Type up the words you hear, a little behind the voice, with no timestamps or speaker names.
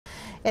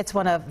It's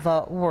one of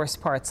the worst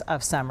parts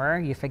of summer.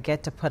 You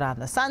forget to put on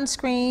the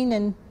sunscreen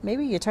and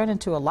maybe you turn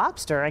into a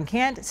lobster and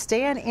can't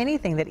stand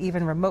anything that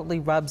even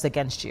remotely rubs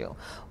against you.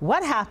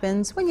 What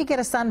happens when you get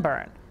a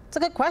sunburn? It's a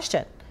good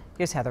question.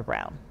 Here's Heather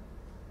Brown.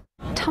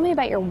 Tell me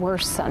about your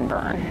worst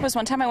sunburn. It was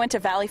one time I went to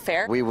Valley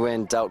Fair. We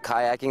went out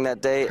kayaking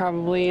that day.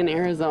 Probably in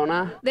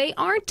Arizona. They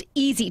aren't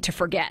easy to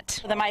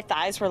forget. Then my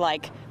thighs were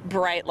like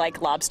bright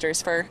like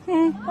lobsters for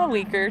a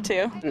week or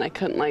two. And I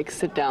couldn't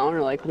sit down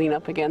or lean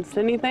up against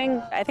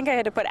anything. I think I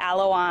had to put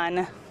aloe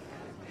on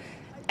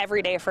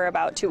every day for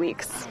about 2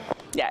 weeks.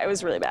 Yeah, it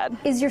was really bad.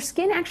 Is your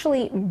skin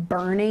actually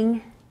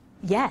burning?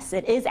 Yes,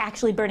 it is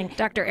actually burning.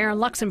 Dr. Erin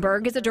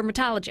Luxemburg is a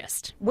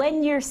dermatologist.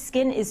 When your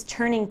skin is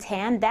turning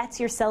tan, that's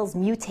your cells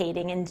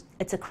mutating, and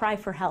it's a cry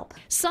for help.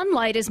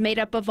 Sunlight is made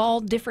up of all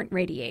different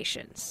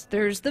radiations.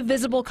 There's the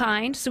visible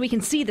kind, so we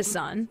can see the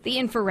sun, the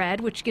infrared,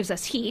 which gives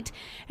us heat,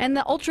 and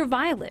the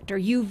ultraviolet, or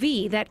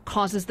UV, that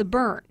causes the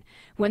burn.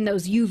 When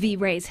those UV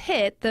rays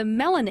hit, the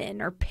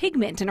melanin, or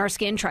pigment in our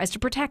skin, tries to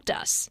protect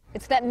us.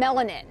 It's that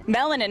melanin.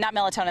 Melanin, not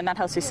melatonin, that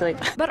helps you sleep.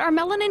 But our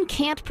melanin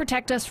can't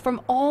protect us from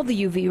all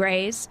the UV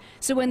rays,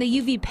 so when the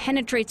UV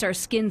penetrates our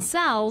skin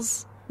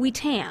cells, we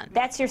tan.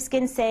 That's your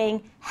skin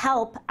saying,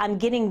 help, I'm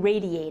getting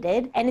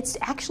radiated, and it's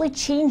actually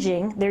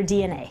changing their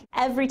DNA.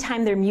 Every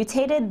time they're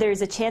mutated,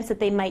 there's a chance that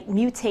they might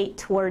mutate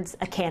towards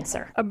a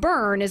cancer. A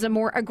burn is a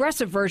more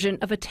aggressive version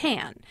of a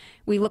tan.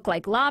 We look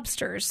like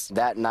lobsters.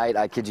 That night,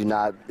 I kid you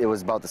not, it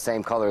was about the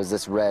same color as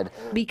this red.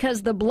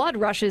 Because the blood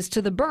rushes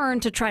to the burn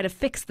to try to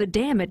fix the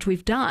damage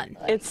we've done.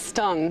 It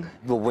stung.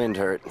 The wind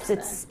hurt.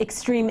 It's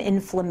extreme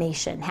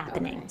inflammation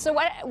happening. So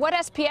what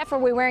SPF are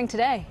we wearing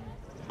today?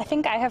 I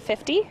think I have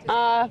 50.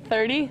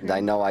 30.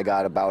 I know I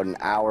got about an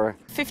hour.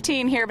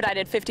 15 here, but I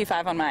did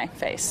 55 on my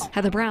face.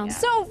 Heather Brown.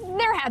 So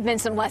there have been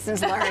some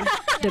lessons learned.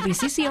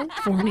 WCCO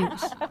 4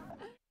 News.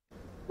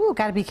 Ooh,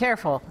 gotta be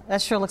careful.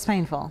 That sure looks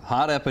painful.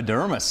 Hot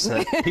epidermis.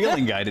 That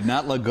peeling guy did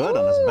not look good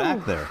on his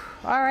back there.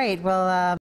 All right, well,